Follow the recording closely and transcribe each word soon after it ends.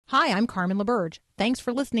Hi, I'm Carmen LaBerge. Thanks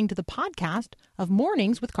for listening to the podcast of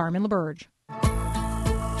Mornings with Carmen LaBerge.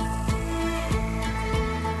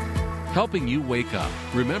 Helping you wake up,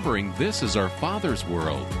 remembering this is our Father's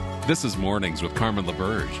world. This is Mornings with Carmen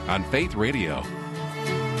LaBerge on Faith Radio. If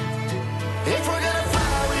we're gonna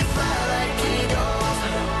fly, we fly like eagles,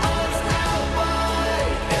 arms out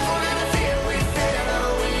wide. If we're gonna fear, we fear no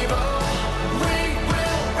evil. We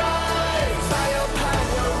will rise. By your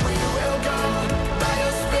power we will go. By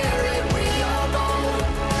your spirit we are bold.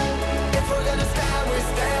 If we're gonna stand, we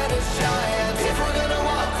stand as giants. If we're gonna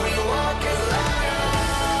walk, we walk as lions.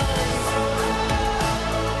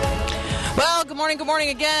 Well, good morning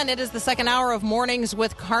again. It is the second hour of Mornings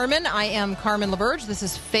with Carmen. I am Carmen LaBerge. This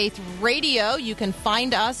is Faith Radio. You can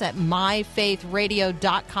find us at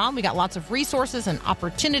myfaithradio.com. We got lots of resources and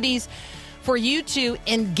opportunities for you to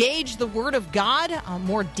engage the Word of God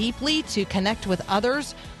more deeply, to connect with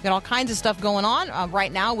others. We got all kinds of stuff going on.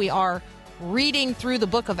 Right now we are reading through the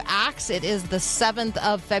book of Acts. It is the 7th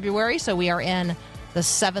of February, so we are in the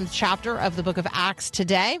 7th chapter of the book of Acts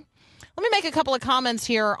today. Let me make a couple of comments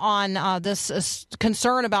here on this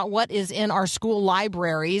concern about what is in our school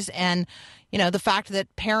libraries and, you know, the fact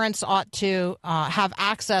that parents ought to have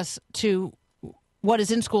access to what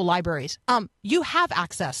is in school libraries. You have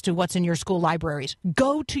access to what's in your school libraries.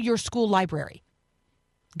 Go to your school library.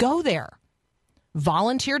 Go there.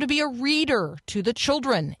 Volunteer to be a reader to the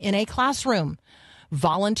children in a classroom.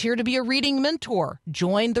 Volunteer to be a reading mentor.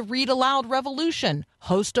 Join the Read Aloud revolution.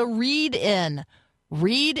 Host a read-in.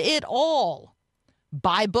 Read it all.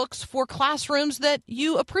 Buy books for classrooms that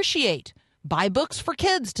you appreciate. Buy books for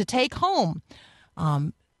kids to take home.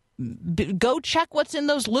 Go check what's in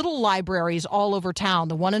those little libraries all over town,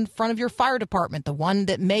 the one in front of your fire department, the one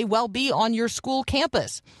that may well be on your school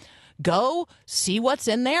campus. Go see what's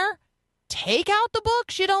in there. Take out the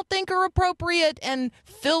books you don't think are appropriate and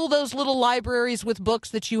fill those little libraries with books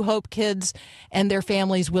that you hope kids and their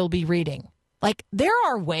families will be reading. Like, there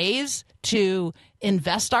are ways to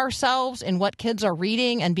invest ourselves in what kids are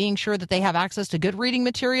reading and being sure that they have access to good reading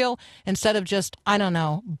material instead of just, I don't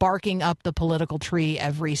know, barking up the political tree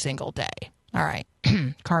every single day. All right.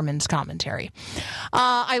 Carmen's commentary.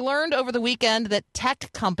 I learned over the weekend that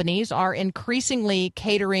tech companies are increasingly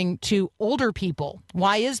catering to older people.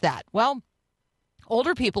 Why is that? Well,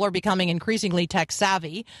 older people are becoming increasingly tech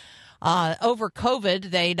savvy. Over COVID,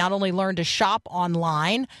 they not only learned to shop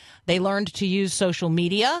online, they learned to use social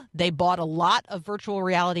media. They bought a lot of virtual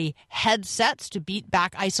reality headsets to beat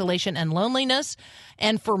back isolation and loneliness.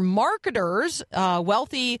 And for marketers,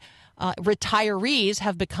 wealthy retirees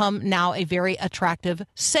have become now a very attractive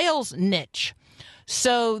sales niche.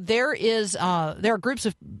 So there are groups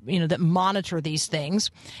of, that monitor these things.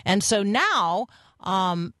 And so now,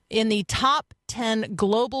 in the top 10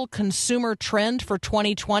 global consumer trend for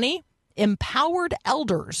 2020, empowered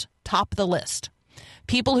elders top the list.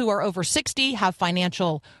 People who are over 60 have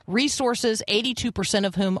financial resources, 82%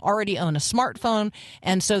 of whom already own a smartphone.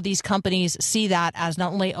 And so these companies see that as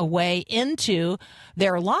not only a way into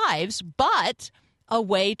their lives, but a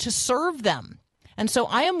way to serve them. And so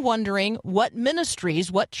I am wondering what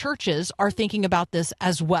ministries, what churches are thinking about this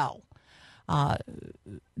as well.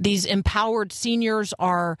 These empowered seniors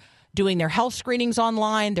are doing their health screenings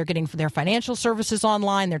online. They're getting their financial services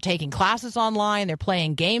online. They're taking classes online. They're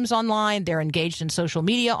playing games online. They're engaged in social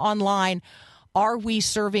media online. Are we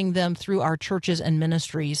serving them through our churches and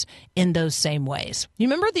ministries in those same ways? You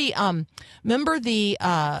remember the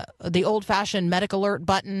old-fashioned Medic Alert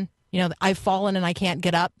button? I've fallen and I can't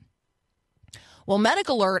get up. Well, Medic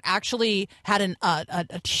Alert actually had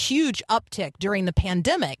a huge uptick during the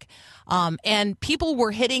pandemic, and people were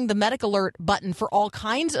hitting the Medic Alert button for all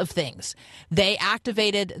kinds of things. They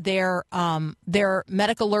activated their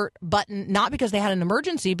Medic Alert button not because they had an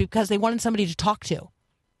emergency, but because they wanted somebody to talk to,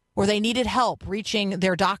 or they needed help reaching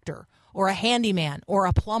their doctor, or a handyman, or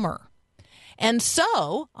a plumber. And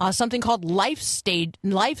so something called Life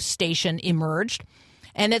Station emerged,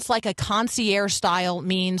 and it's like a concierge-style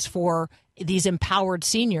means for these empowered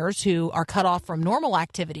seniors who are cut off from normal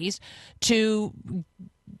activities to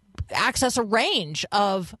access a range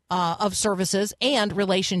of services and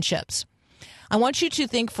relationships. I want you to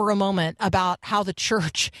think for a moment about how the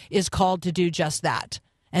church is called to do just that,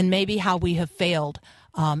 and maybe how we have failed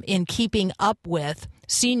in keeping up with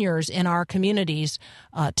seniors in our communities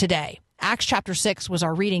today. Acts chapter 6 was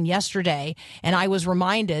our reading yesterday, and I was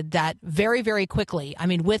reminded that very, very quickly,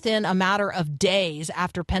 within a matter of days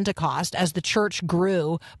after Pentecost, as the church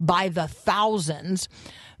grew by the thousands,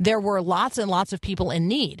 there were lots and lots of people in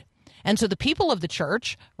need. And so the people of the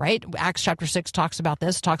church, right, Acts chapter 6 talks about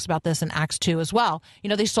this in Acts 2 as well.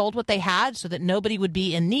 They sold what they had so that nobody would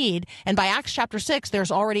be in need. And by Acts chapter 6,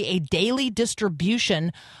 there's already a daily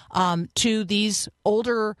distribution to these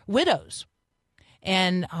older widows.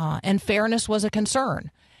 And fairness was a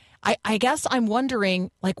concern. I guess I'm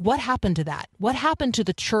wondering, what happened to that? What happened to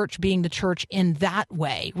the church being the church in that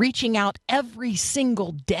way, reaching out every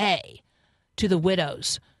single day to the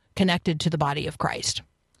widows connected to the body of Christ?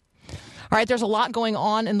 All right, there's a lot going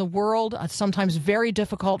on in the world. It's sometimes very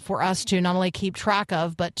difficult for us to not only keep track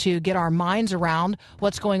of, but to get our minds around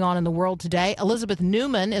what's going on in the world today. Elizabeth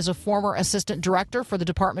Newman is a former assistant director for the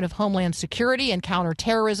Department of Homeland Security and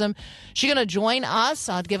Counterterrorism. She's going to join us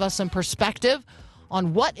to give us some perspective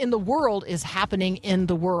on what in the world is happening in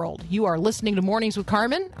the world. You are listening to Mornings with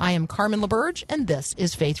Carmen. I am Carmen LaBerge, and this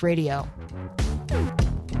is Faith Radio.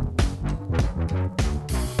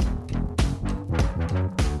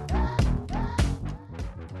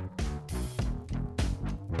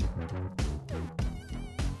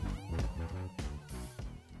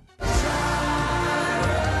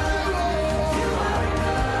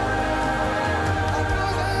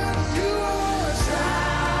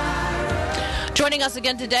 Joining us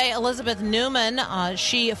again today, Elizabeth Newman.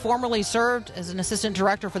 She formerly served as an assistant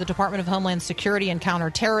director for the Department of Homeland Security and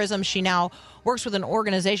Counterterrorism. She now works with an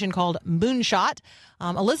organization called Moonshot.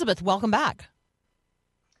 Elizabeth, welcome back.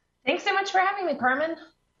 Thanks so much for having me, Carmen.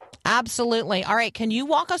 Absolutely. All right. Can you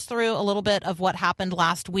walk us through a little bit of what happened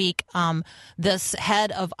last week? This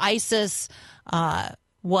head of ISIS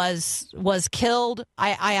was killed.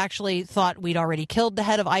 I actually thought we'd already killed the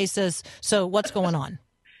head of ISIS. So what's going on?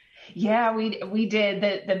 Yeah, we did.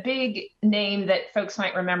 The big name that folks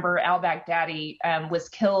might remember, al-Baghdadi, was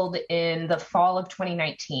killed in the fall of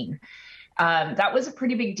 2019. That was a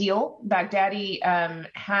pretty big deal. Baghdadi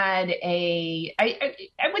had I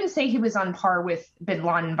wouldn't say he was on par with bin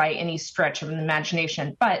Laden by any stretch of the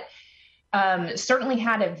imagination, but certainly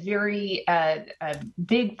had a very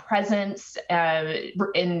big presence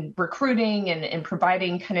in recruiting and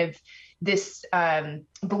providing kind of this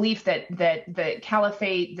belief that the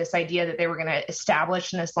caliphate, this idea that they were going to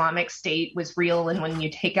establish an Islamic state, was real. And when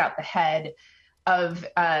you take out the head of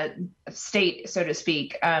state, so to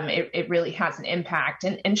speak, it really has an impact.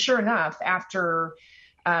 And sure enough, after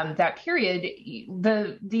that period,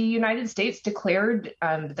 the United States declared,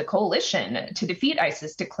 the coalition to defeat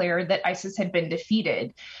ISIS declared that ISIS had been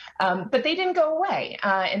defeated. But they didn't go away.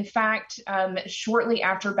 In fact, shortly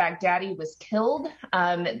after Baghdadi was killed,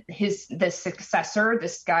 the successor,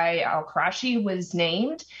 this guy al-Qurashi, was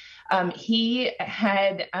named. He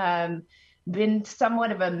had been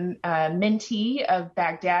somewhat of a mentee of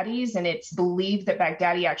Baghdadi's, and it's believed that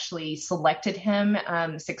Baghdadi actually selected him.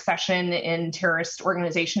 Succession in terrorist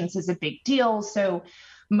organizations is a big deal, so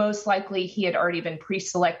most likely he had already been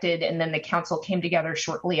pre-selected, and then the council came together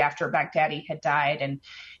shortly after Baghdadi had died and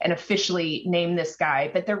officially named this guy.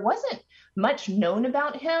 But there wasn't much known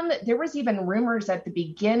about him. There was even rumors at the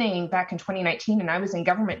beginning back in 2019, and I was in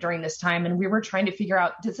government during this time, and we were trying to figure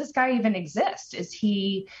out, does this guy even exist? Is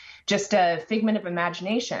he just a figment of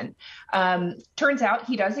imagination? Turns out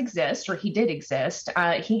he does exist, or he did exist.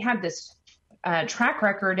 He had this track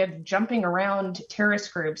record of jumping around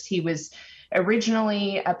terrorist groups. He was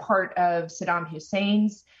originally a part of Saddam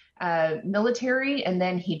Hussein's military, and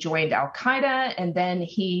then he joined al-Qaeda, and then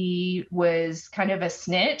he was kind of a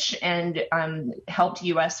snitch and helped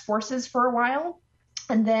U.S. forces for a while.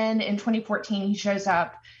 And then in 2014, he shows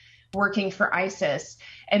up working for ISIS.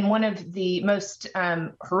 And one of the most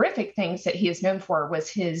horrific things that he is known for was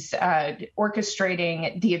his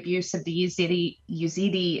orchestrating the abuse of the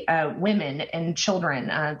Yazidi women and children,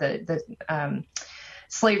 the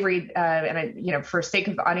slavery, and I, for sake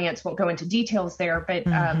of the audience, won't go into details there, but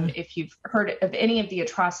if you've heard of any of the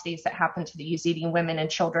atrocities that happened to the Yazidi women and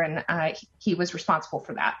children, he was responsible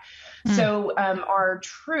for that. So our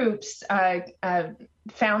troops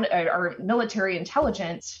found, our military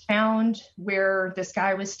intelligence found where this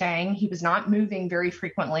guy was staying. He was not moving very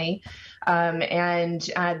frequently, and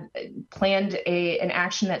planned an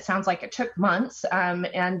action that sounds like it took months,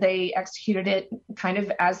 and they executed it kind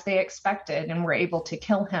of as they expected and were able to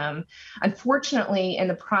kill him. Unfortunately, in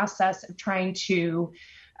the process of trying to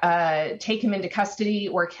take him into custody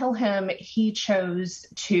or kill him, he chose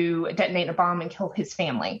to detonate a bomb and kill his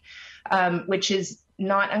family, which is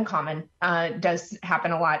not uncommon. Does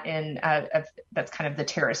happen a lot in that's kind of the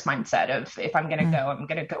terrorist mindset of, if I'm going to go, I'm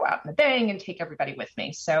going to go out in a bang and take everybody with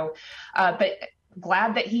me. So, but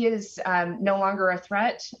glad that he is no longer a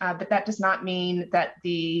threat, but that does not mean that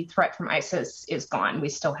the threat from ISIS is gone. We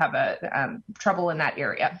still have a trouble in that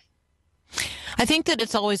area. I think that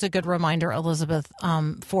it's always a good reminder, Elizabeth,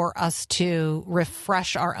 for us to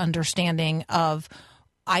refresh our understanding of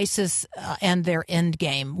ISIS and their end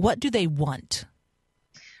game. What do they want?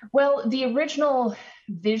 Well, the original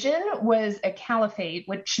vision was a caliphate,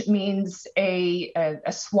 which means a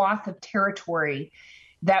swath of territory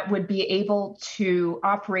that would be able to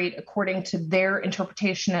operate according to their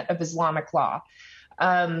interpretation of Islamic law.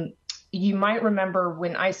 You might remember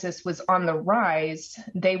when ISIS was on the rise,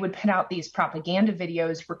 they would put out these propaganda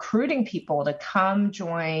videos recruiting people to come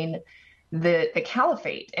join the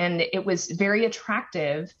caliphate. And it was very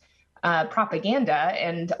attractive propaganda.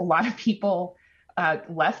 And a lot of people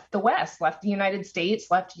left the West, left the United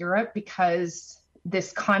States, left Europe, because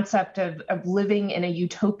this concept of living in a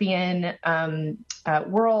utopian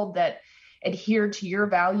world that adhered to your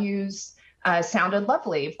values sounded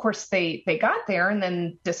lovely. Of course, they got there and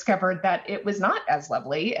then discovered that it was not as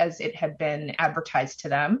lovely as it had been advertised to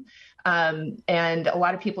them. And a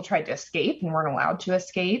lot of people tried to escape and weren't allowed to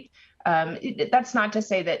escape. That's not to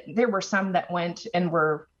say that there were some that went and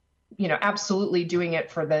were, absolutely doing it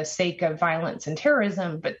for the sake of violence and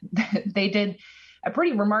terrorism, but they did a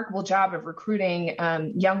pretty remarkable job of recruiting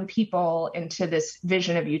young people into this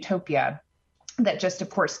vision of utopia that just, of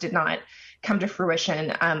course, did not come to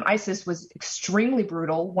fruition. ISIS was extremely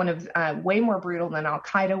brutal, way more brutal than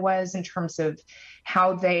Al-Qaeda was in terms of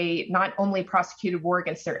how they not only prosecuted war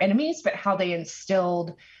against their enemies, but how they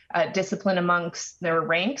instilled discipline amongst their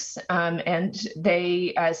ranks. And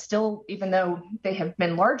they still, even though they have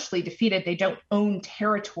been largely defeated, they don't own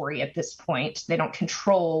territory at this point. They don't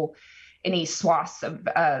control any swaths of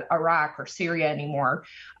Iraq or Syria anymore.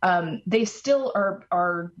 They still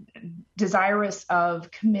are desirous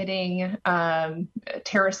of committing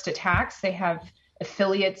terrorist attacks. They have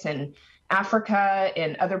affiliates in Africa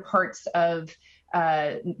and other parts of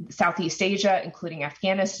Southeast Asia, including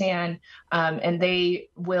Afghanistan, and they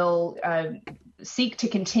will seek to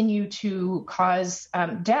continue to cause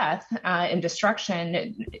death and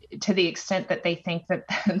destruction to the extent that they think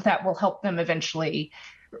that will help them eventually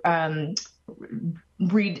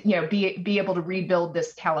be able to rebuild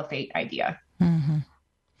this caliphate idea. Mm-hmm.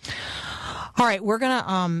 All right, we're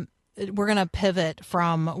gonna pivot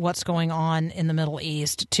from what's going on in the Middle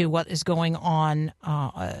East to what is going on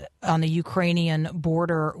the Ukrainian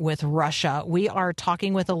border with Russia. We are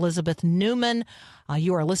talking with Elizabeth Newman.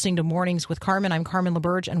 You are listening to Mornings with Carmen. I'm Carmen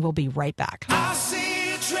LaBerge, and we'll be right back. I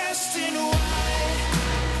see you dressed in white.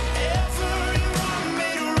 Everyone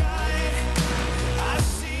made right. I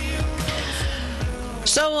see you.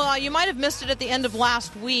 So you might have missed it at the end of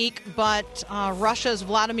last week, but Russia's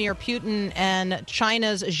Vladimir Putin and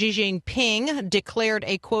China's Xi Jinping declared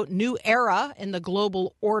a, quote, new era in the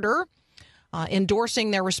global order,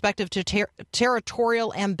 endorsing their respective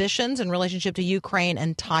territorial ambitions in relationship to Ukraine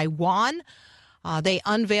and Taiwan. They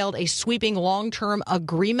unveiled a sweeping long-term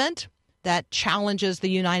agreement that challenges the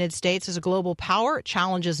United States as a global power. It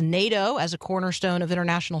challenges NATO as a cornerstone of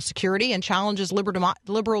international security and challenges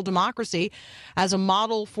liberal democracy as a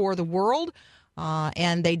model for the world.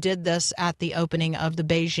 And they did this at the opening of the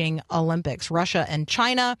Beijing Olympics. Russia and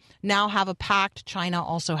China now have a pact. China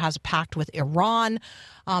also has a pact with Iran.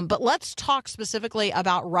 But let's talk specifically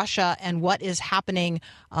about Russia and what is happening,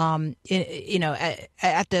 at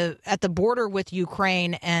the border with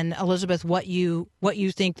Ukraine. And Elizabeth, what you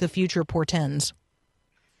think the future portends?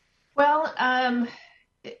 Well,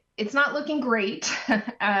 it's not looking great.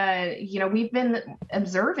 We've been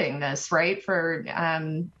observing this, right, for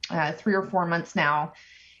 3 or 4 months now.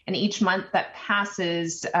 And each month that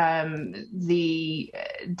passes, the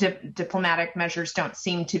diplomatic measures don't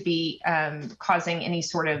seem to be causing any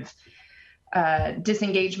sort of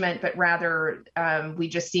disengagement, but rather we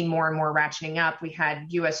just see more and more ratcheting up. We had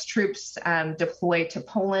U.S. troops deploy to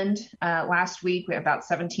Poland last week. About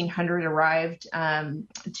 1,700 arrived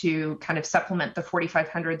to kind of supplement the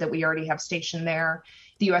 4,500 that we already have stationed there.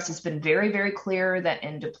 The U.S. has been very, very clear that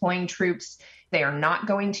in deploying troops, they are not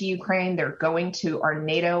going to Ukraine. They're going to our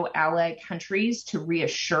NATO ally countries to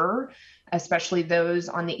reassure, especially those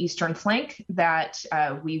on the eastern flank, that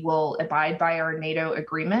we will abide by our NATO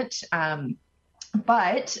agreement.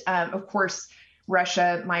 But of course,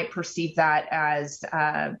 Russia might perceive that as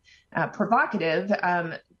provocative.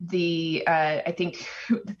 I think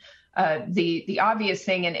the obvious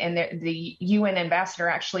thing, and the UN ambassador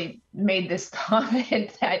actually made this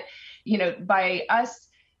comment that, by us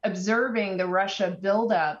observing the Russia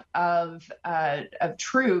buildup of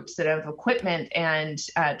troops and of equipment and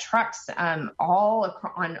trucks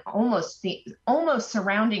almost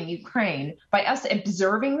surrounding Ukraine. By us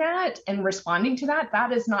observing that and responding to that,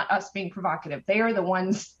 that is not us being provocative. They are the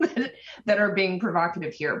ones that are being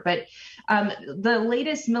provocative here. But the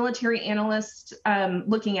latest military analysts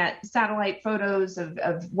looking at satellite photos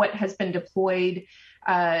of what has been deployed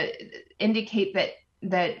indicate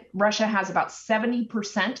that Russia has about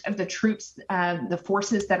 70% of the troops, the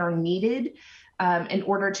forces that are needed in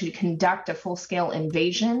order to conduct a full-scale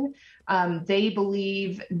invasion. They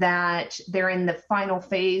believe that they're in the final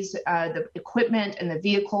phase. The equipment and the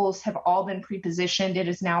vehicles have all been pre-positioned. It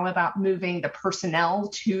is now about moving the personnel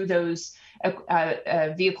to those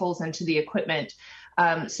vehicles and to the equipment.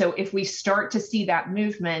 So if we start to see that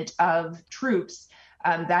movement of troops,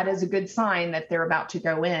 that is a good sign that they're about to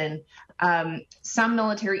go in. Some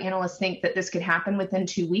military analysts think that this could happen within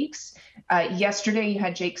 2 weeks. Yesterday, you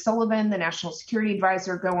had Jake Sullivan, the national security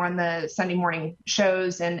advisor, go on the Sunday morning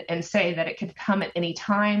shows and say that it could come at any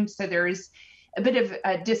time. So there is a bit of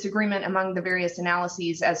a disagreement among the various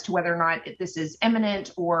analyses as to whether or not this is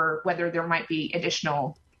imminent or whether there might be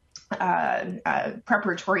additional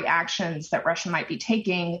preparatory actions that Russia might be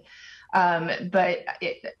taking. But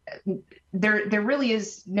there really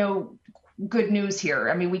is no good news here.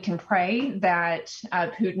 I mean, we can pray that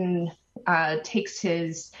Putin takes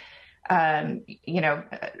his,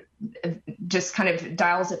 just kind of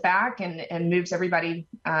dials it back and moves everybody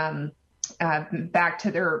back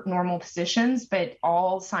to their normal positions. But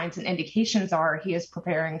all signs and indications are he is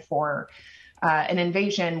preparing for an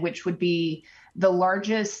invasion, which would be the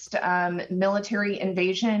largest military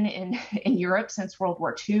invasion in Europe since World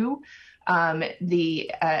War II.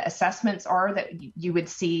 The assessments are that you would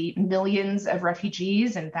see millions of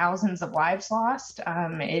refugees and thousands of lives lost.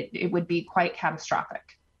 It would be quite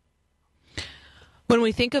catastrophic. When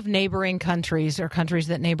we think of neighboring countries or countries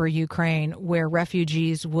that neighbor Ukraine, where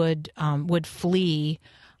refugees would flee,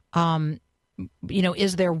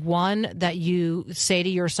 is there one that you say to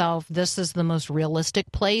yourself, this is the most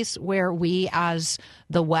realistic place where we as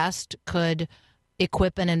the West could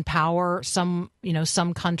equip and empower some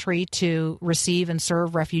country to receive and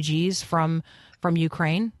serve refugees from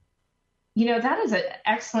Ukraine? That is an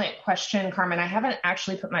excellent question, Carmen. I haven't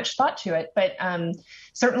actually put much thought to it, but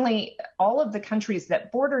certainly all of the countries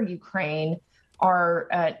that border Ukraine are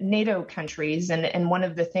NATO countries. And one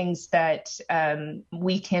of the things that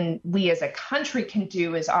we as a country can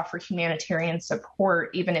do is offer humanitarian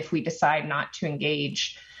support, even if we decide not to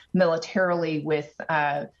engage militarily with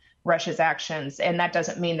Russia's actions. And that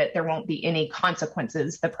doesn't mean that there won't be any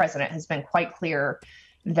consequences. The president has been quite clear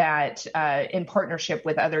that in partnership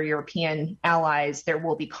with other European allies, there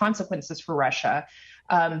will be consequences for Russia.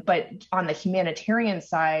 But on the humanitarian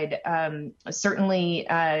side, certainly,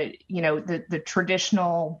 the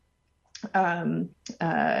traditional,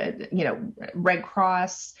 Red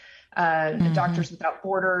Cross, Doctors Without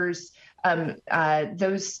Borders,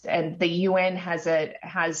 those, and the UN has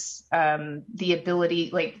the ability,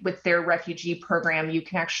 like with their refugee program, you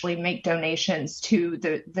can actually make donations to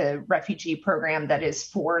the refugee program that is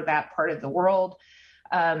for that part of the world.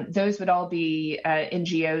 Those would all be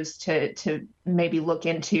NGOs to maybe look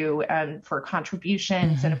into for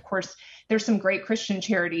contributions. Mm-hmm. And of course, there's some great Christian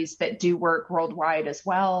charities that do work worldwide as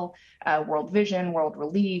well. World Vision, World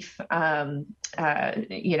Relief, any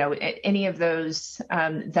of those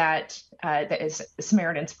that is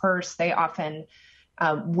Samaritan's Purse. They often,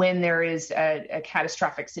 when there is a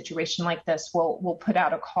catastrophic situation like this, will put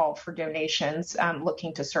out a call for donations,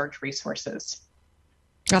 looking to surge resources.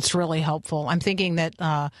 That's really helpful. I'm thinking that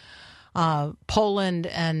Poland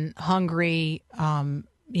and Hungary,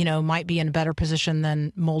 might be in a better position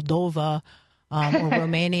than Moldova or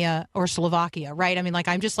Romania or Slovakia, right? I mean,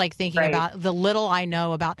 I'm just thinking about the little I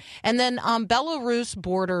know about. And then Belarus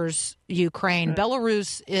borders Ukraine. Mm-hmm.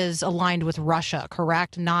 Belarus is aligned with Russia,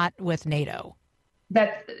 correct? Not with NATO.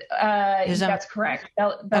 That's correct.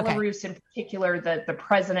 Belarus, in particular, the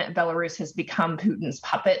president of Belarus has become Putin's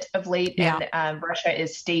puppet of late, and Russia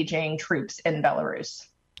is staging troops in Belarus.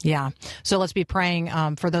 Yeah. So let's be praying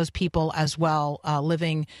for those people as well,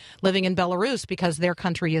 living in Belarus, because their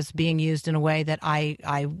country is being used in a way that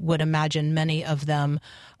I would imagine many of them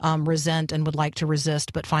resent and would like to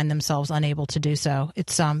resist, but find themselves unable to do so.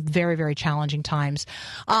 It's very, very challenging times.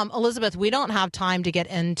 Elizabeth, we don't have time to get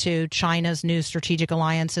into China's new strategic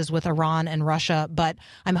alliances with Iran and Russia, but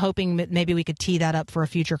I'm hoping maybe we could tee that up for a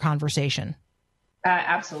future conversation.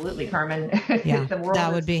 Absolutely, Carmen. Yeah, the world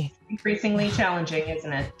that would be increasingly challenging,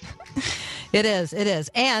 isn't it? It is.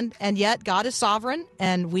 And yet God is sovereign,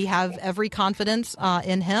 and we have every confidence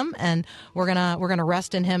in him, and we're gonna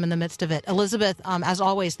rest in him in the midst of it. Elizabeth, as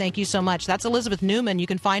always, thank you so much. That's Elizabeth Newman. You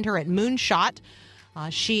can find her at Moonshot.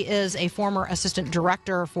 She is a former assistant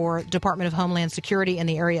director for Department of Homeland Security in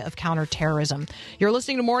the area of counterterrorism. You're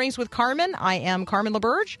listening to Mornings with Carmen. I am Carmen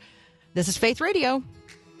LaBerge. This is Faith Radio.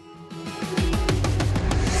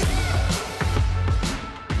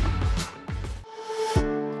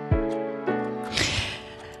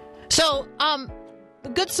 So,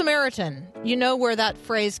 Good Samaritan, you know where that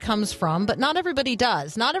phrase comes from, but not everybody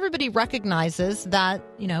does. Not everybody recognizes that,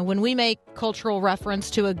 when we make cultural reference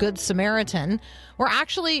to a Good Samaritan, we're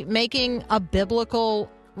actually making a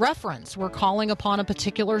biblical reference. We're calling upon a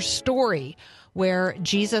particular story where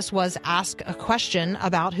Jesus was asked a question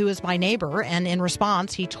about who is my neighbor, and in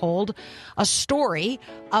response, he told a story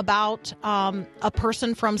about a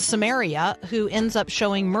person from Samaria who ends up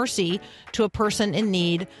showing mercy to a person in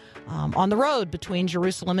need on the road between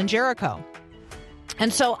Jerusalem and Jericho.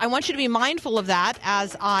 And so I want you to be mindful of that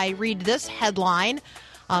as I read this headline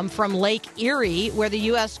from Lake Erie, where the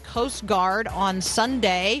U.S. Coast Guard on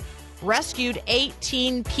Sunday rescued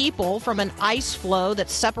 18 people from an ice floe that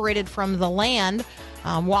separated from the land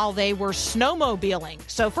while they were snowmobiling.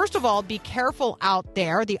 So first of all, be careful out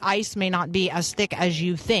there. The ice may not be as thick as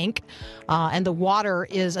you think, and the water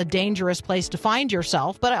is a dangerous place to find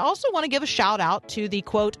yourself. But I also want to give a shout out to the,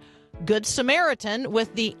 quote, Good Samaritan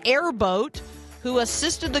with the airboat who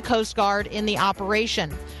assisted the Coast Guard in the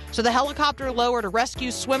operation. So the helicopter lowered a rescue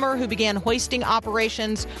swimmer who began hoisting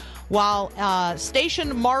operations while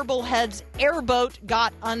Station Marblehead's airboat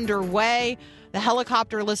got underway. The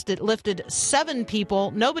helicopter lifted 7 people.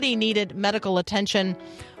 Nobody needed medical attention.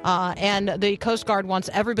 And the Coast Guard wants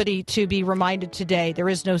everybody to be reminded today there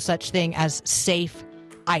is no such thing as safe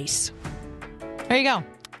ice. There you go.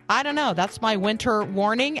 I don't know. That's my winter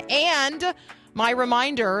warning and my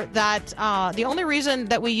reminder that the only reason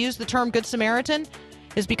that we use the term Good Samaritan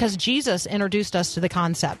is because Jesus introduced us to the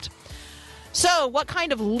concept. So what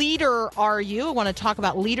kind of leader are you? I want to talk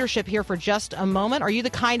about leadership here for just a moment. Are you the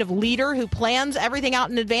kind of leader who plans everything out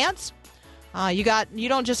in advance? You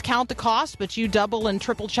don't just count the cost, but you double and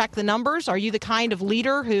triple check the numbers. Are you the kind of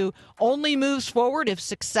leader who only moves forward if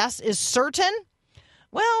success is certain?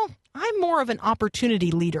 Well, I'm more of an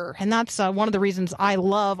opportunity leader, and that's one of the reasons I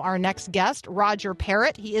love our next guest, Roger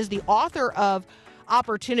Parrott. He is the author of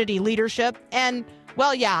Opportunity Leadership, and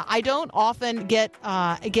well, yeah, I don't often get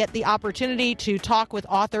the opportunity to talk with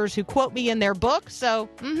authors who quote me in their book, so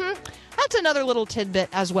that's another little tidbit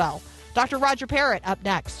as well. Dr. Roger Parrott up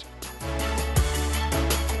next.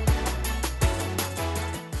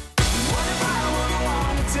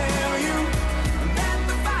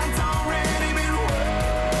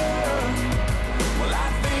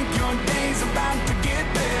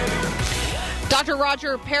 Dr.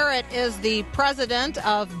 Roger Parrott is the president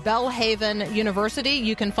of Belhaven University.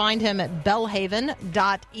 You can find him at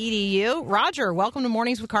belhaven.edu. Roger, welcome to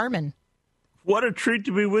Mornings with Carmen. What a treat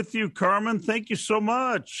to be with you, Carmen. Thank you so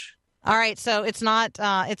much. All right, so it's not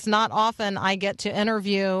often I get to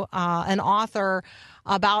interview an author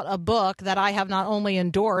about a book that I have not only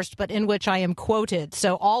endorsed, but in which I am quoted.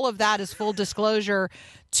 So all of that is full disclosure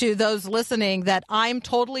to those listening that I'm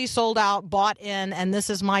totally sold out, bought in, and this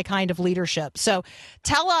is my kind of leadership. So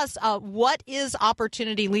tell us, what is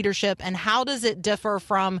opportunity leadership and how does it differ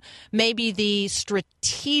from maybe the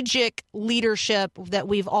strategic leadership that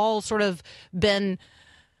we've all sort of been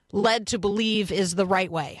led to believe is the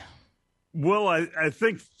right way? Well, I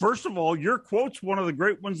think, first of all, your quote's one of the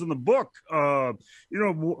great ones in the book.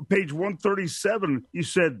 Page 137, you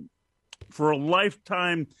said, for a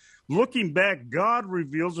lifetime, looking back, God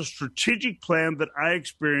reveals a strategic plan that I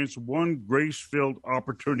experienced one grace-filled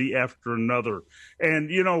opportunity after another. And,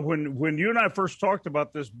 when you and I first talked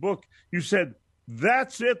about this book, you said,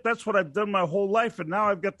 that's it. That's what I've done my whole life. And now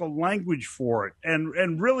I've got the language for it.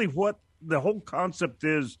 And really what the whole concept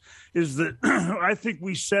is that I think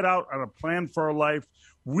we set out on a plan for our life.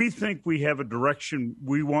 We think we have a direction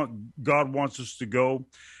God wants us to go.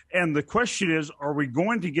 And the question is, are we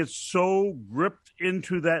going to get so gripped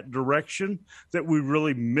into that direction that we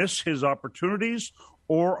really miss his opportunities?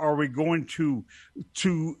 Or are we going to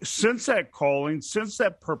sense that calling, sense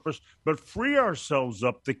that purpose, but free ourselves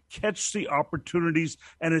up to catch the opportunities?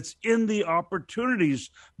 And it's in the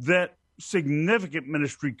opportunities that significant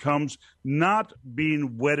ministry comes, not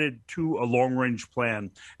being wedded to a long-range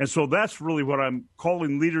plan. And so that's really what I'm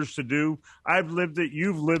calling leaders to do. I've lived it,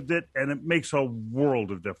 you've lived it, and it makes a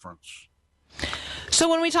world of difference. So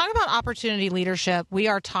when we talk about opportunity leadership, we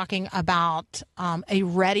are talking about a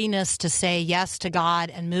readiness to say yes to God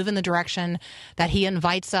and move in the direction that he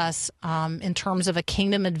invites us in terms of a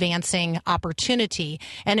kingdom advancing opportunity.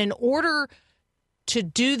 And in order to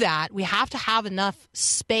do that, we have to have enough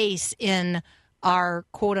space in our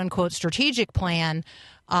quote unquote strategic plan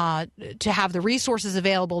to have the resources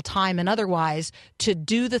available, time and otherwise, to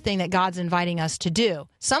do the thing that God's inviting us to do.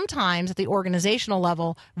 Sometimes at the organizational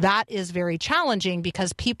level, that is very challenging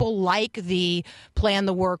because people like the plan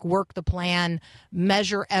the work the plan,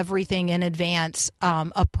 measure everything in advance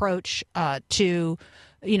approach to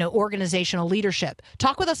organizational leadership.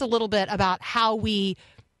 Talk with us a little bit about how we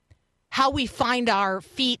find our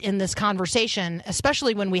feet in this conversation,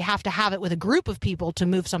 especially when we have to have it with a group of people to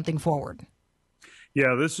move something forward.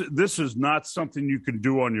 Yeah, this is not something you can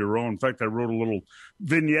do on your own. In fact, I wrote a little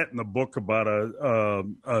vignette in the book about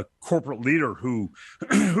a corporate leader who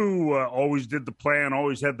always did the plan,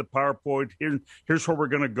 always had the PowerPoint. Here's where we're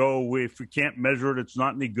going to go. If we can't measure it, it's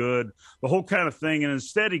not any good. The whole kind of thing. And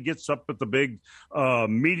instead, he gets up at the big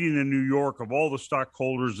meeting in New York of all the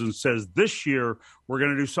stockholders and says, "This year we're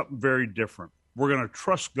going to do something very different. We're going to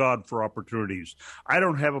trust God for opportunities. I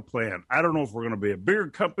don't have a plan. I don't know if we're going to be a bigger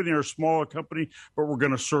company or a smaller company, but we're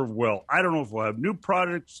going to serve well. I don't know if we'll have new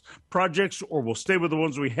projects, or we'll stay with the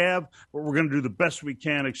ones we have, but we're going to do the best we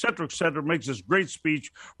can," et cetera, et cetera. Makes this great speech.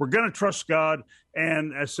 We're going to trust God.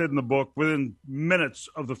 And as said in the book, within minutes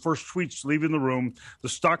of the first tweets leaving the room, the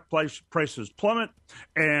stock prices plummet,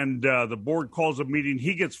 and the board calls a meeting.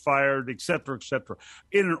 He gets fired, et cetera, et cetera.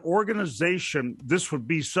 In an organization, this would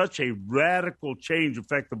be such a radical change. In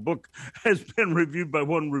fact, the book has been reviewed by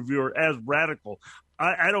one reviewer as radical.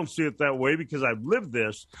 I don't see it that way because I've lived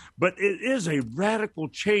this, but it is a radical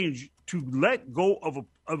change to let go of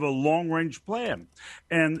a long-range plan.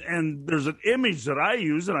 And there's an image that I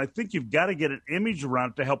use, and I think you've got to get an image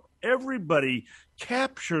around it to help everybody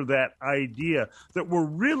capture that idea that we're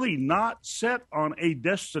really not set on a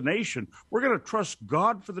destination. We're going to trust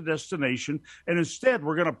God for the destination, and instead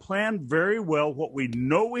we're going to plan very well what we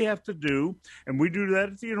know we have to do, and we do that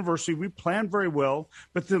at the university. We plan very well,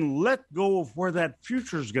 but then let go of where that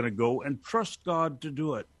future is going to go and trust God to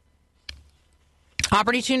do it.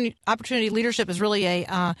 Opportunity leadership is really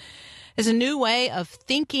a new way of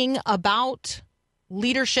thinking about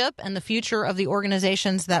leadership and the future of the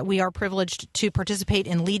organizations that we are privileged to participate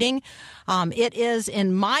in leading. It is,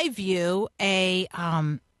 in my view, a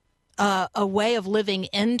way of living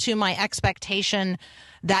into my expectation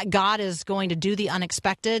that God is going to do the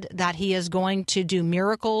unexpected, that he is going to do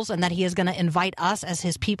miracles, and that he is going to invite us as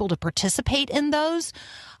his people to participate in those.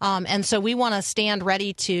 And so we want to stand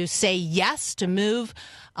ready to say yes, to move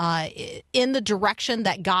in the direction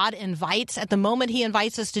that God invites at the moment he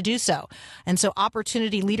invites us to do so. And so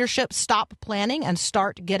Opportunity Leadership, Stop Planning and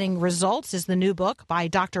Start Getting Results is the new book by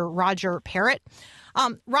Dr. Roger Parrott.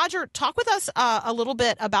 Roger, talk with us a little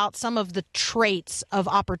bit about some of the traits of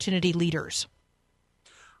opportunity leaders.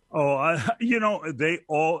 There's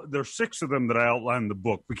 6 of them that I outline in the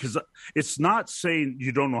book, because it's not saying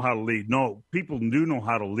you don't know how to lead. No, people do know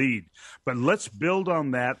how to lead, but let's build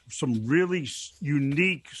on that. Some really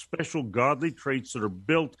unique, special godly traits that are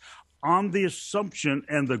built on the assumption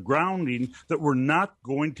and the grounding that we're not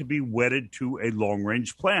going to be wedded to a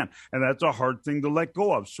long-range plan. And that's a hard thing to let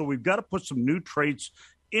go of. So we've got to put some new traits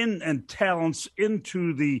in and talents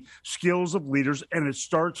into the skills of leaders. And it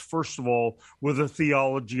starts, first of all, with a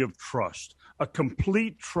theology of trust, a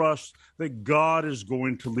complete trust that God is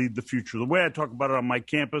going to lead the future. The way I talk about it on my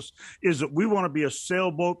campus is that we want to be a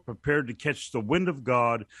sailboat prepared to catch the wind of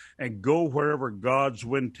God and go wherever God's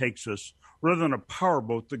wind takes us, rather than a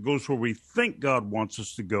powerboat that goes where we think God wants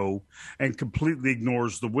us to go and completely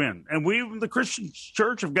ignores the wind. And we, the Christian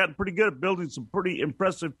church, have gotten pretty good at building some pretty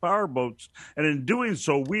impressive powerboats. And in doing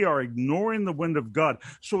so, we are ignoring the wind of God.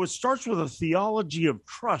 So it starts with a theology of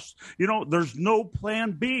trust. There's no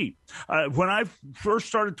plan B. When I first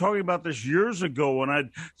started talking about this years ago, and I'd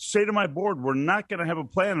say to my board, we're not going to have a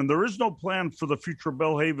plan. And there is no plan for the future of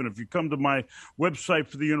Belhaven. If you come to my website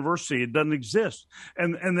for the university, it doesn't exist.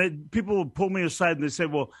 And then people will pull me aside and they say,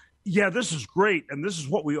 well, yeah, this is great, and this is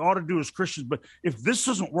what we ought to do as Christians, but if this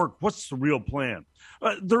doesn't work, what's the real plan?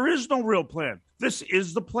 There is no real plan. This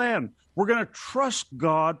is the plan. We're going to trust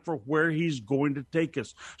God for where he's going to take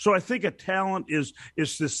us. So I think a talent is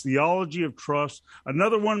this theology of trust.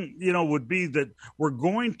 Another one, would be that we're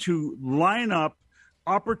going to line up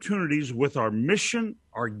opportunities with our mission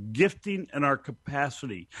our gifting, and our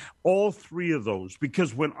capacity. All three of those.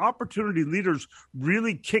 Because when opportunity leaders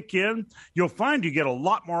really kick in, you'll find you get a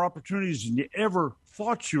lot more opportunities than you ever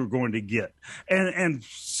thought you were going to get. And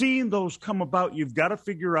seeing those come about, you've got to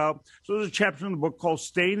figure out. So there's a chapter in the book called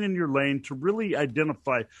Staying in Your Lane to really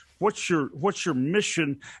identify what's your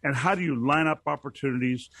mission and how do you line up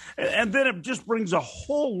opportunities. And then it just brings a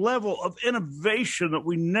whole level of innovation that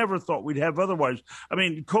we never thought we'd have otherwise. I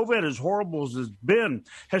mean, COVID, as horrible as it's been,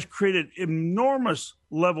 has created enormous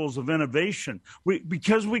levels of innovation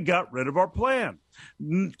because we got rid of our plan.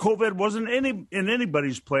 COVID wasn't in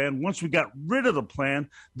anybody's plan. Once we got rid of the plan,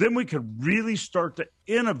 then we could really start to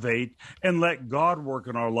innovate and let God work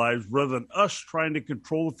in our lives rather than us trying to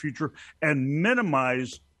control the future and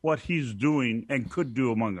minimize what he's doing and could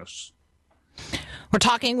do among us. We're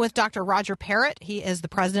talking with Dr. Roger Parrott. He is the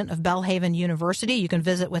president of Belhaven University. You can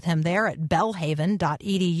visit with him there at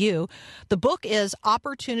belhaven.edu. The book is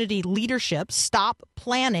Opportunity Leadership, Stop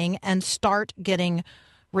Planning and Start Getting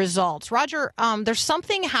Results. Roger, there's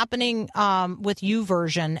something happening with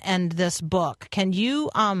YouVersion and this book. Can you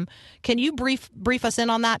brief us in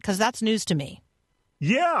on that? Because that's news to me.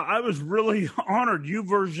 Yeah, I was really honored.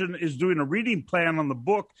 YouVersion is doing a reading plan on the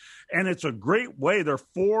book, and it's a great way. There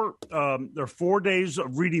are 4 days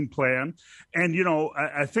of reading plan, and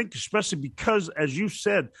I think especially because, as you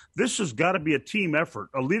said, this has got to be a team effort.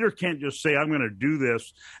 A leader can't just say, "I'm going to do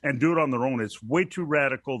this," and do it on their own. It's way too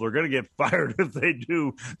radical. They're going to get fired if they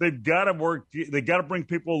do. They've got to work. They got to bring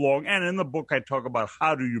people along. And in the book, I talk about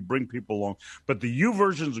how do you bring people along. But the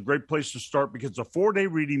YouVersion is a great place to start because it's a 4-day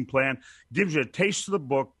reading plan, gives you a taste of the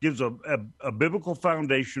book, gives a biblical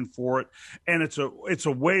foundation for it, and it's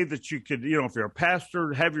a way that you could, if you're a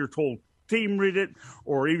pastor, have your whole team read it,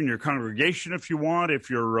 or even your congregation if you want. If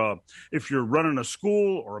you're running a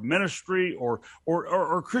school or a ministry or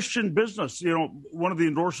Christian business, one of the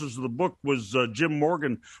endorsers of the book was Jim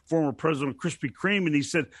Morgan, former president of Krispy Kreme, and he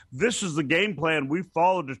said this is the game plan we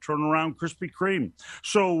followed to turn around Krispy Kreme.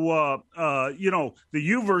 So the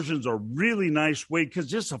YouVersion's a really nice way because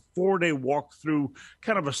just a 4-day walkthrough,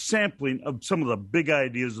 kind of a sampling of some of the big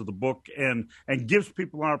ideas of the book, and gives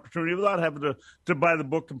people an opportunity without having to buy the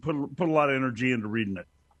book and put a lot of energy into reading it.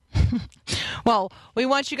 Well, we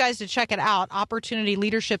want you guys to check it out. Opportunity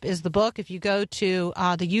Leadership is the book. If you go to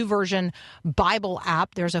the YouVersion Bible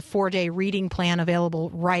app, there's a 4-day reading plan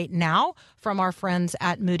available right now from our friends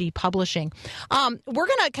at Moody Publishing. We're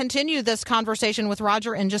going to continue this conversation with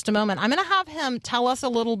Roger in just a moment. I'm going to have him tell us a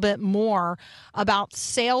little bit more about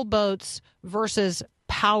sailboats versus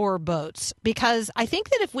power boats, because I think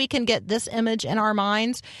that if we can get this image in our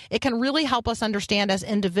minds, it can really help us understand as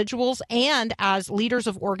individuals and as leaders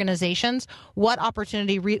of organizations what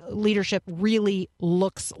opportunity leadership really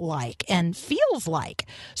looks like and feels like.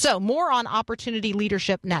 So more on opportunity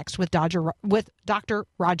leadership next with Dr.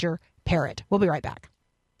 Roger Parrott. We'll be right back.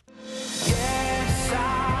 Yes,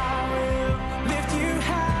 I will lift you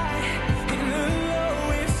high in the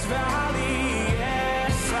lowest valley.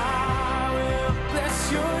 Yes, I will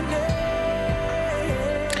bless your name.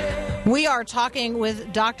 We are talking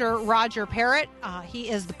with Dr. Roger Parrott. He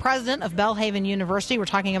is the president of Belhaven University. We're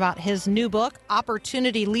talking about his new book,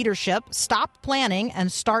 Opportunity Leadership, Stop Planning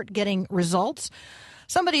and Start Getting Results.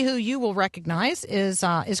 Somebody who you will recognize is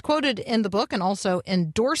quoted in the book and also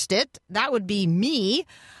endorsed it. That would be me.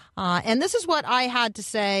 And this is what I had to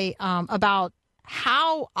say about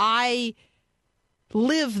how I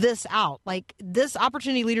live this out. Like, this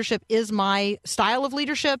opportunity leadership is my style of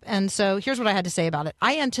leadership. And so here's what I had to say about it.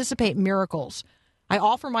 I anticipate miracles. I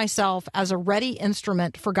offer myself as a ready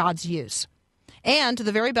instrument for God's use. And to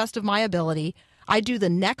the very best of my ability, I do the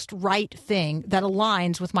next right thing that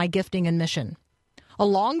aligns with my gifting and mission.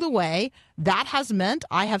 Along the way, that has meant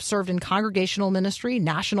I have served in congregational ministry,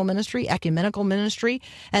 national ministry, ecumenical ministry,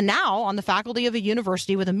 and now on the faculty of a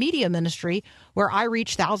university with a media ministry where I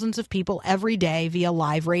reach thousands of people every day via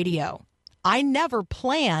live radio. I never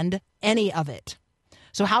planned any of it.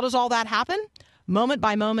 So how does all that happen? Moment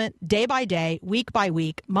by moment, day by day, week by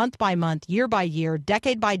week, month by month, year by year,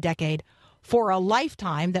 decade by decade, for a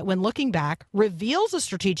lifetime that, when looking back, reveals a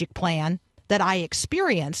strategic plan that I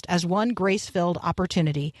experienced as one grace-filled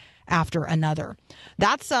opportunity after another.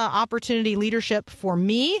 That's opportunity leadership for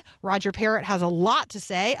me. Roger Parrott has a lot to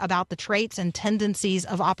say about the traits and tendencies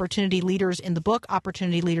of opportunity leaders in the book,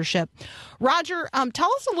 Opportunity Leadership. Roger,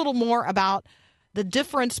 tell us a little more about the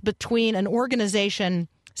difference between an organization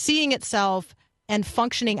seeing itself and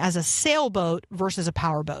functioning as a sailboat versus a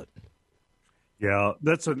powerboat. Yeah,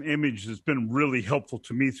 that's an image that's been really helpful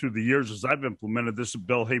to me through the years as I've implemented this at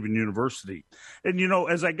Belhaven University. And,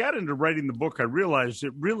 as I got into writing the book, I realized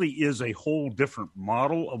it really is a whole different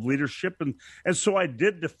model of leadership. And so I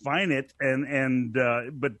did define it,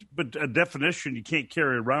 but a definition you can't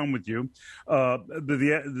carry around with you.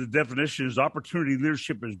 The definition is opportunity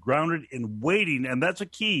leadership is grounded in waiting, and that's a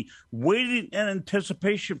key, waiting and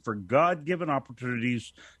anticipation for God-given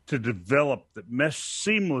opportunities to develop that mesh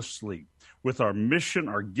seamlessly with our mission,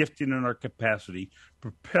 our gifting, and our capacity,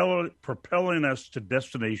 propelling us to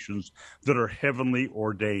destinations that are heavenly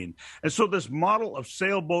ordained. And so this model of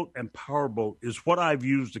sailboat and powerboat is what I've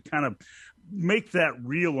used to kind of make that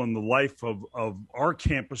real in the life of our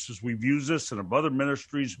campuses. We've used this and of other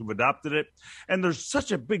ministries who've adopted it. And there's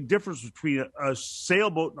such a big difference between a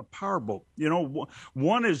sailboat and a powerboat.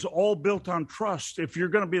 One is all built on trust. If you're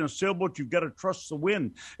going to be in a sailboat, you've got to trust the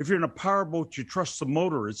wind. If you're in a powerboat, you trust the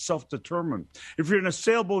motor. It's self-determined. If you're in a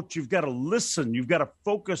sailboat, you've got to listen. You've got to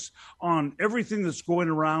focus on everything that's going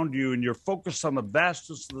around you, and you're focused on the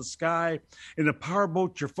vastness of the sky. In a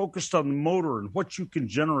powerboat, you're focused on the motor and what you can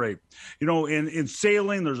generate. In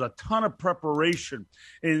sailing, there's a ton of preparation.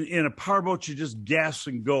 In a powerboat, you just gas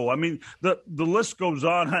and go. I mean, the list goes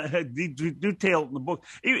on. I detail it in the book.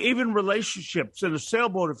 Even relationships in a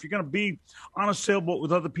sailboat, if you're going to be on a sailboat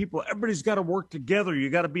with other people, everybody's got to work together. You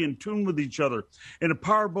got to be in tune with each other. In a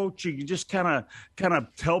powerboat, you can just kind of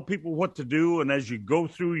tell people what to do, and as you go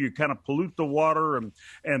through, you kind of pollute the water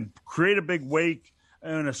and create a big wake.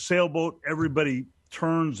 In a sailboat, everybody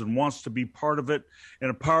turns and wants to be part of it. In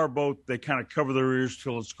a powerboat, they kind of cover their ears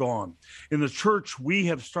till it's gone. In the church, we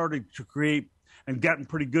have started to create and gotten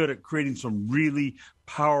pretty good at creating some really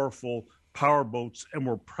powerful powerboats, and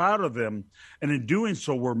we're proud of them. And in doing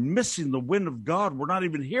so, we're missing the wind of God. We're not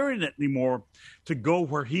even hearing it anymore to go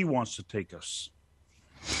where he wants to take us.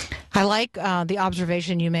 I like the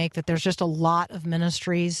observation you make that there's just a lot of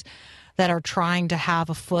ministries that are trying to have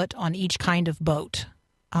a foot on each kind of boat.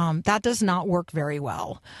 That does not work very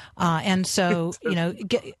well. And so,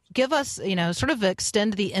 give us, sort of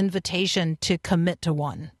extend the invitation to commit to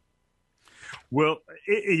one. Well,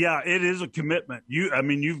 it is a commitment.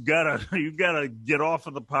 You've got to get off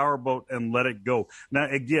of the powerboat and let it go. Now,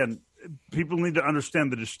 again, people need to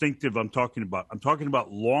understand the distinctive I'm talking about. I'm talking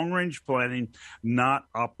about long-range planning, not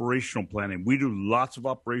operational planning. We do lots of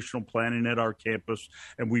operational planning at our campus,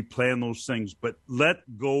 and we plan those things. But let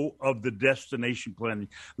go of the destination planning.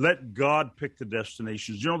 Let God pick the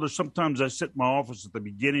destinations. There's sometimes I sit in my office at the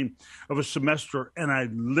beginning of a semester, and I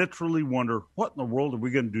literally wonder, what in the world are we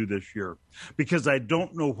going to do this year? Because I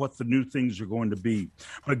don't know what the new things are going to be.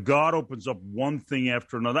 But God opens up one thing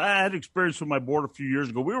after another. I had experience with my board a few years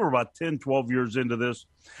ago. We were about 10, 12 years into this.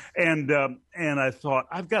 And I thought,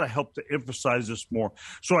 I've got to help to emphasize this more.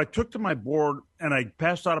 So I took to my board and I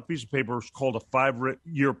passed out a piece of paper called a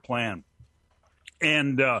 5-year plan.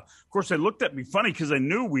 And, of course, they looked at me funny because they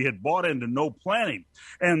knew we had bought into no planning.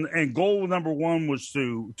 And goal number one was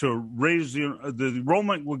to raise the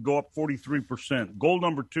enrollment would go up 43%. Goal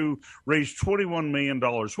number two, raise $21 million,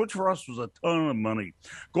 which for us was a ton of money.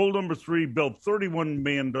 Goal number three, build $31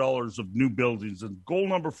 million of new buildings. And goal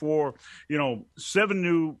number four, 7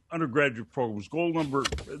 new undergraduate programs.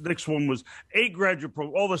 Next one was 8 graduate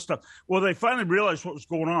programs, all this stuff. Well, they finally realized what was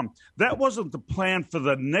going on. That wasn't the plan for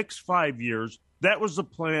the next 5 years. That was the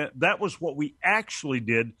plan. That was what we actually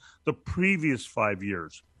did the previous 5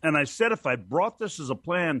 years. And I said, if I brought this as a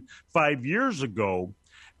plan 5 years ago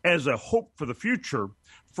as a hope for the future,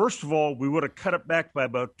 first of all, we would have cut it back by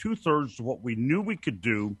about 2/3 to what we knew we could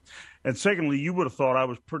do. And secondly, you would have thought I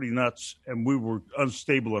was pretty nuts and we were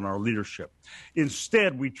unstable in our leadership.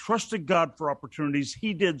 Instead, we trusted God for opportunities.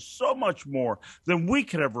 He did so much more than we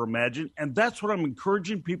could ever imagine. And that's what I'm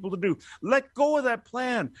encouraging people to do. Let go of that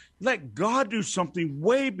plan. Let God do something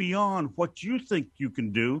way beyond what you think you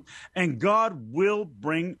can do. And God will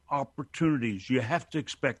bring opportunities. You have to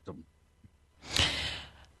expect them.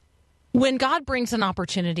 When God brings an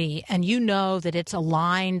opportunity and you know that it's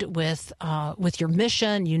aligned with your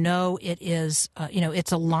mission, it is,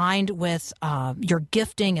 it's aligned with your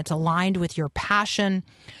gifting, it's aligned with your passion.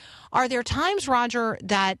 Are there times, Roger,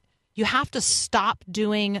 that you have to stop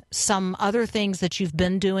doing some other things that you've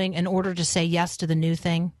been doing in order to say yes to the new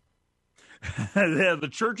thing? Yeah, the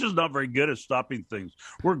church is not very good at stopping things.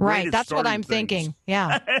 We're great right. at That's what I'm things. thinking.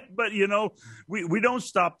 Yeah, but we don't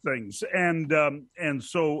stop things, and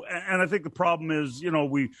I think the problem is,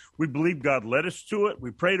 we believe God led us to it. We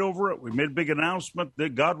prayed over it. We made a big announcement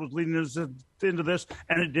that God was leading us into this,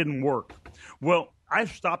 and it didn't work. Well, I've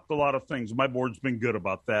stopped a lot of things. My board's been good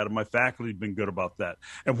about that, and my faculty's been good about that.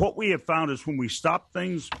 And what we have found is when we stop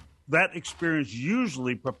things, that experience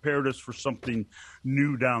usually prepared us for something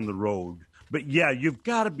new down the road. But yeah, you've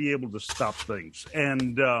got to be able to stop things,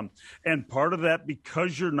 and part of that,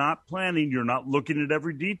 because you're not planning, you're not looking at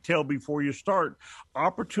every detail before you start.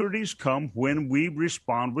 Opportunities come when we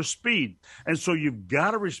respond with speed, and so you've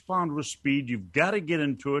got to respond with speed. You've got to get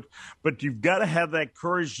into it, but you've got to have that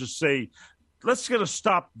courage to say, let's get to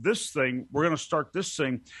stop this thing. We're going to start this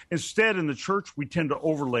thing. Instead, in the church, we tend to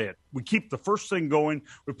overlay it. We keep the first thing going.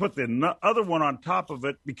 We put the other one on top of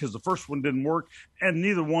it because the first one didn't work, and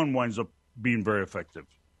neither one winds up being very effective.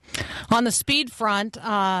 On the speed front,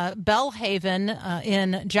 Belhaven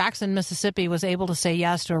in Jackson, Mississippi was able to say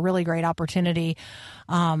yes to a really great opportunity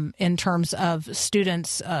in terms of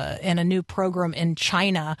students in a new program in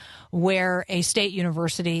China, where a state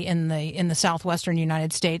university in the southwestern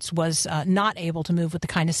United States was not able to move with the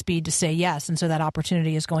kind of speed to say yes, and so that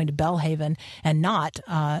opportunity is going to Belhaven and not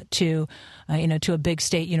to a big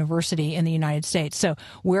state university in the United States. So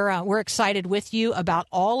we're excited with you about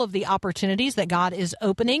all of the opportunities that God is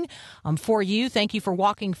opening for you. Thank you for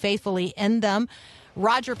walking faithfully in them.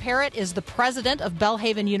 Roger Parrott is the president of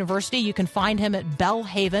Belhaven University. You can find him at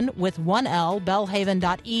Belhaven with one L,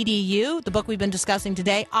 belhaven.edu. The book we've been discussing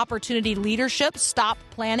today, Opportunity Leadership, Stop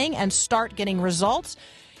Planning and Start Getting Results.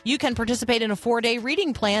 You can participate in a 4-day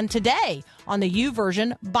reading plan today on the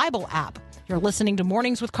YouVersion Bible app. You're listening to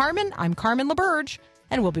Mornings with Carmen. I'm Carmen LaBerge,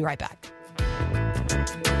 and we'll be right back.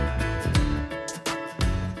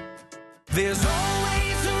 There's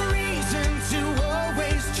always a reason to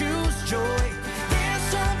always choose joy. There's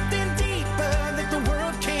something deeper that the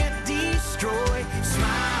world can't destroy.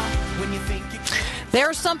 Smile when you think you can't.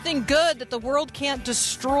 There's something good that the world can't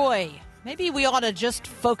destroy. Maybe we ought to just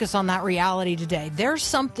focus on that reality today. There's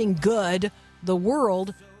something good the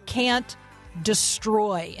world can't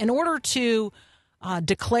destroy. In order to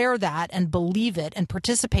declare that and believe it and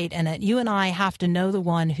participate in it, you and I have to know the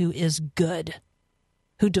one who is good,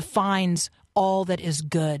 who defines all that is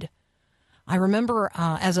good. I remember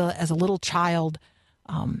as a little child,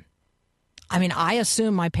 I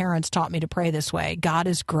assume my parents taught me to pray this way: God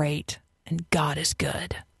is great and God is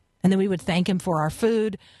good. And then we would thank him for our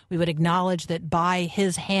food. We would acknowledge that by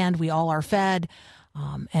his hand we all are fed.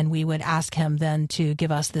 And we would ask him then to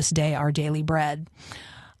give us this day our daily bread.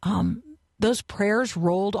 Those prayers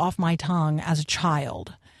rolled off my tongue as a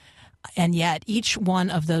child. And yet each one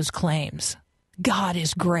of those claims, God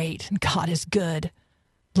is great and God is good.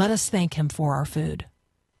 Let us thank him for our food.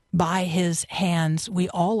 By his hands we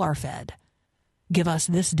all are fed. Give us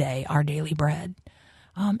this day our daily bread.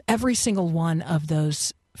 Every single one of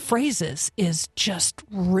those phrases is just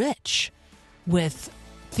rich with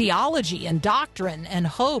theology and doctrine and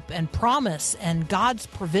hope and promise and God's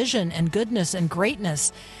provision and goodness and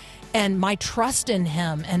greatness, and my trust in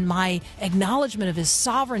him and my acknowledgement of his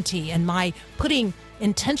sovereignty and my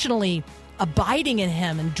intentionally abiding in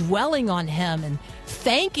him and dwelling on him and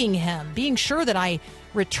thanking him, being sure that I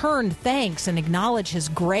return thanks and acknowledge his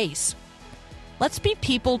grace. Let's be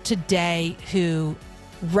people today who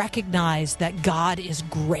recognize that God is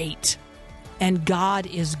great and God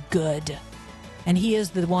is good. And he is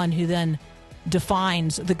the one who then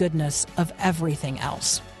defines the goodness of everything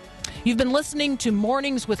else. You've been listening to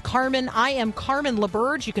Mornings with Carmen. I am Carmen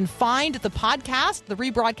LaBerge. You can find the podcast, the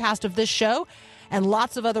rebroadcast of this show, and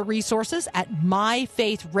lots of other resources at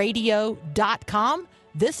myfaithradio.com.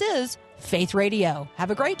 This is Faith Radio. Have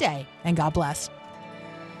a great day, and God bless.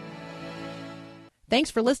 Thanks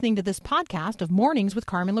for listening to this podcast of Mornings with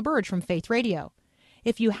Carmen LaBerge from Faith Radio.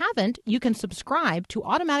 If you haven't, you can subscribe to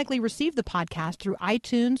automatically receive the podcast through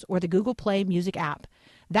iTunes or the Google Play Music app.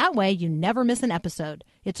 That way, you never miss an episode.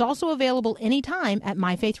 It's also available anytime at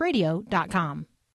myfaithradio.com.